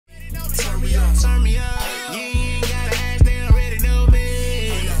turn me up. You ain't gotta ask, they already know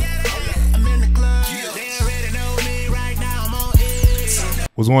me. I'm in the club, they already know me. Right now I'm on it.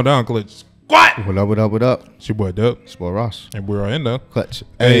 What's going down, Clutch? What? What up, what up, what up? It's your boy Dub. It's boy Ross. And we're in the Clutch.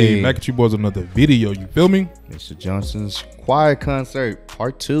 Hey, back at you boys with another video. You feel me? Mr. Johnson's choir concert,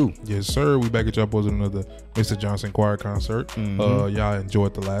 part 2. Yes, sir. We back at y'all boys with another Mr. Johnson choir concert. Y'all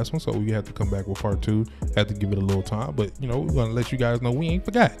enjoyed the last one, so we had to come back with part 2. Had to give it a little time, but you know, we're gonna let you guys know we ain't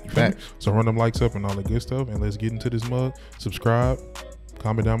forgot. You feel me? So run them likes up and all the good stuff, and let's get into this mug. Subscribe,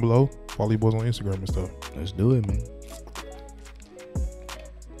 comment down below, follow you boys on Instagram and stuff. Let's do it, man.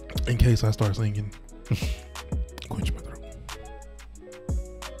 In case I start singing, quench my throat.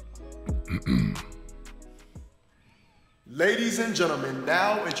 Ladies and gentlemen,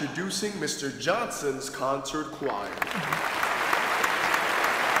 now introducing Mr. Johnson's concert choir.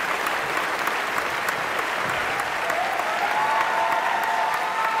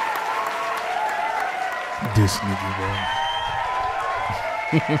 This nigga, bro.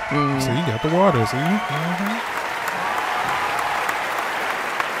 See, you got the water, see?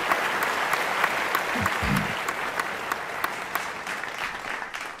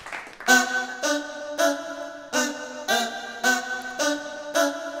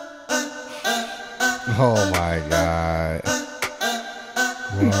 Oh my God.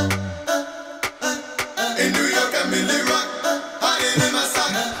 In New York, I'm in the rock. Hiding in my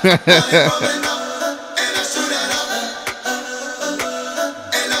sock. And I shoot that up.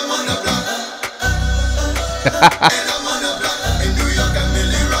 And I'm on the block. And I'm on the block. In New York, I'm in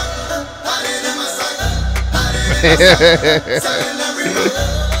the rock. Hiding in my sock. Hiding in my sock. Selling every rock.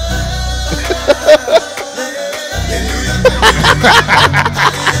 In New York, I'm in the rock.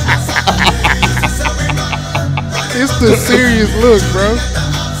 It's the serious look, bro.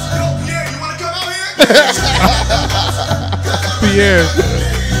 Pierre.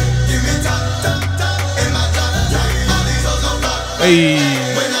 Hey.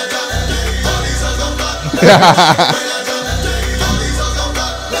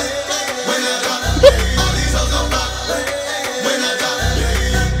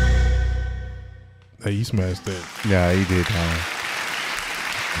 Hey, you smashed that. Yeah, he did, huh?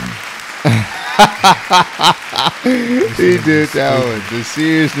 He did that one. The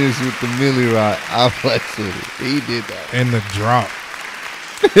seriousness with the Millie Rock, I flex with it. He did that. And the drop.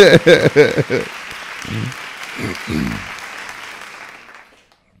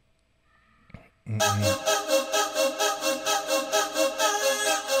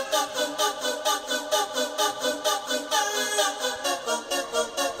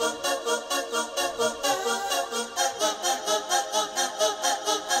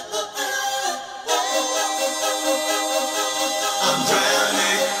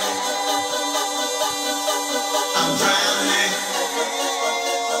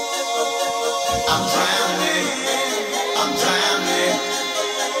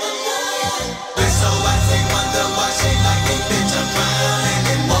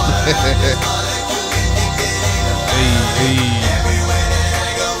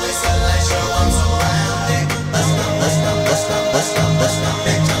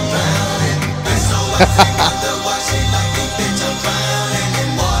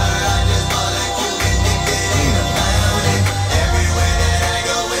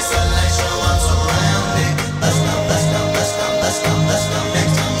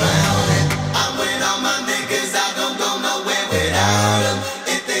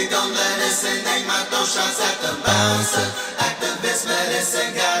 Activist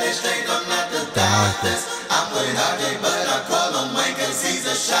medicine, got it straight, I'm not the doctors. I'm with RJ, but I call him Wayne cause he's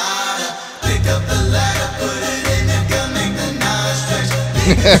a shotter. Pick up the ladder, put it in the gun, make the nine stretch.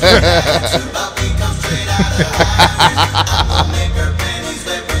 We come straight out of Irish. I'm gon' make her panties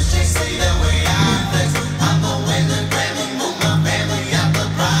wet when she see the way I flex. I'm gon' win the Grammy, move my family out the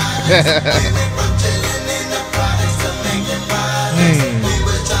projects. We went from chillin' in the projects to making projects. We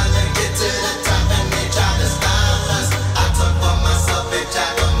was trying to get to the top and they tried to stop us. I took for myself, bitch, I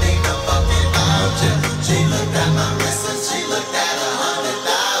don't need no fucking object. She looked at my wrist and she looked at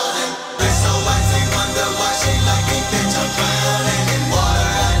 100,000. Wrist so icy, wonder why she like me, bitch, I'm drowning in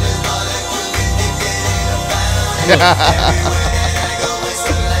water. I just bought a Cuban if it ain't a fountain. Everywhere that I go, it's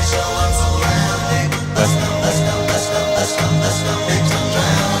a light show, I'm surrounded. Let's go, let's go, let's go, let's go, let's go, bitch, I'm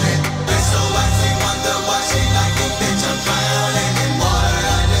drowning. Wrist so icy, wonder why she like me, bitch, I'm drowning in water.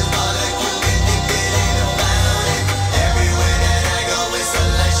 I just bought a Cuban if it ain't a fountain. Everywhere that I go, it's a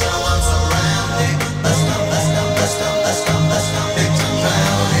light show, I'm surrounded. Let's go, let's go, let's go, let's go, let's go, bitch, I'm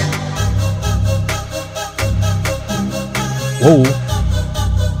drowning. Whoa.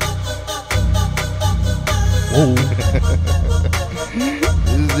 Whoa.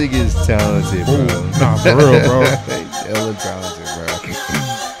 This nigga is talented, bro. Nah, for real, bro. Hella talented, bro.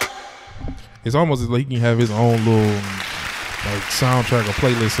 It's almost as like he can have his own little like soundtrack or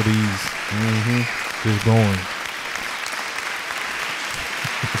playlist of these. Just going.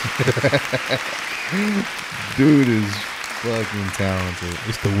 Dude is fucking talented.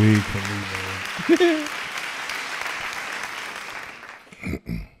 It's the wig for me, man.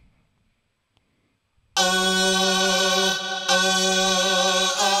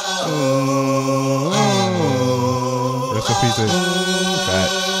 Rest in peace,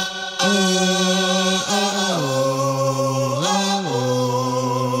 Facts.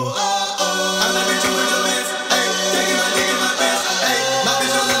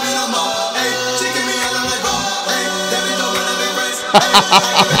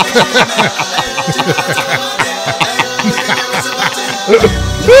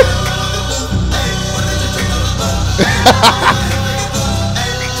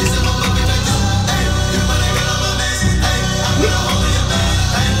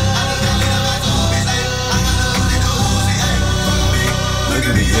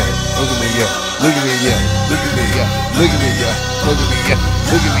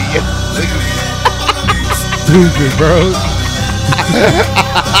 Stupid, bro.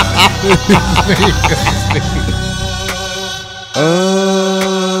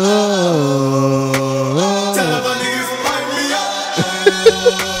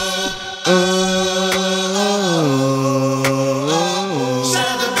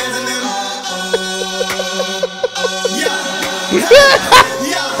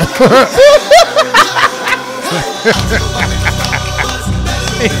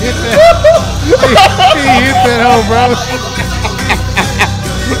 He hit that hoe, bro.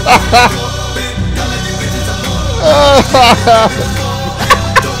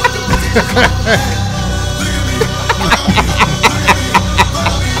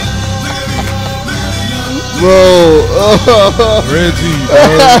 Bro. Reggie, bro.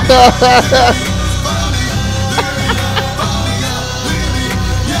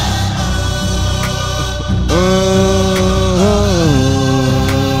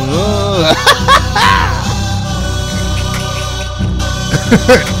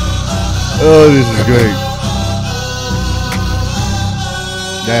 Oh, this is great.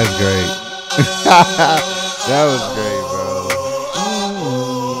 That's great. That was great, bro.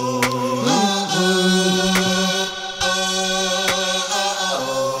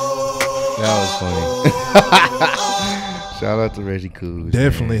 That was funny. Shout out to Reggie Coos.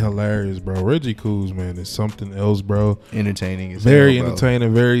 Definitely man. hilarious, bro. Reggie Coos, man, is something else, bro. Entertaining. As Very hell, bro.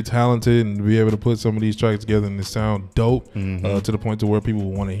 entertaining, very talented, and to be able to put some of these tracks together and it sound dope to the point to where people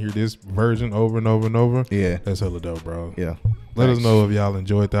will want to hear this version over and over and over. Yeah. That's hella dope, bro. Yeah. Let us know if y'all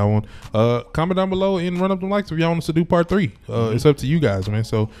enjoyed that one. Comment down below and run up them likes if y'all want us to do part 3. It's up to you guys, man.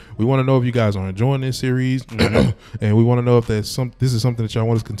 So we want to know if you guys are enjoying this series, and we want to know if this is something that y'all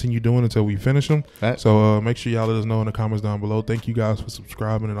want us to continue doing until we finish them. So make sure y'all let us know in the comments down below. Thank you guys for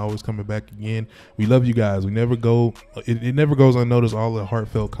subscribing and always coming back again. We love you guys. We never go. It never goes unnoticed. All the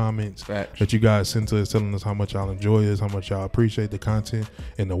heartfelt comments that you guys send to us, telling us how much y'all enjoy us, how much y'all appreciate the content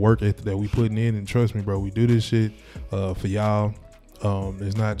and the work ethic that we putting in. And trust me, bro, we do this shit for y'all.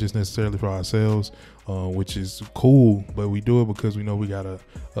 It's not just necessarily for ourselves, which is cool, but we do it because we know we got a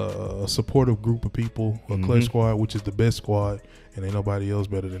supportive group of people, a Clutch squad, which is the best squad, and ain't nobody else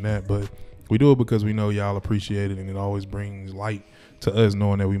better than that. But we do it because we know y'all appreciate it, and it always brings light to us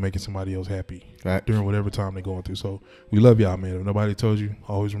knowing that we making somebody else happy during whatever time they're going through. So we love y'all, man. If nobody told you,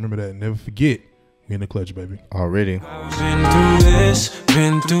 always remember that and never forget, we in the clutch, baby. Already. Been through this,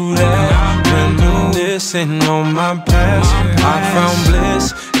 been through that, reminiscing on my past. I found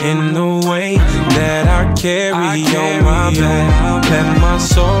bliss in the way that I carry on my back. Let my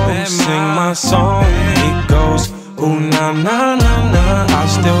soul sing my song. It goes, ooh, na, na, na, na. I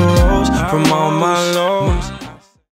still rose from all my lows.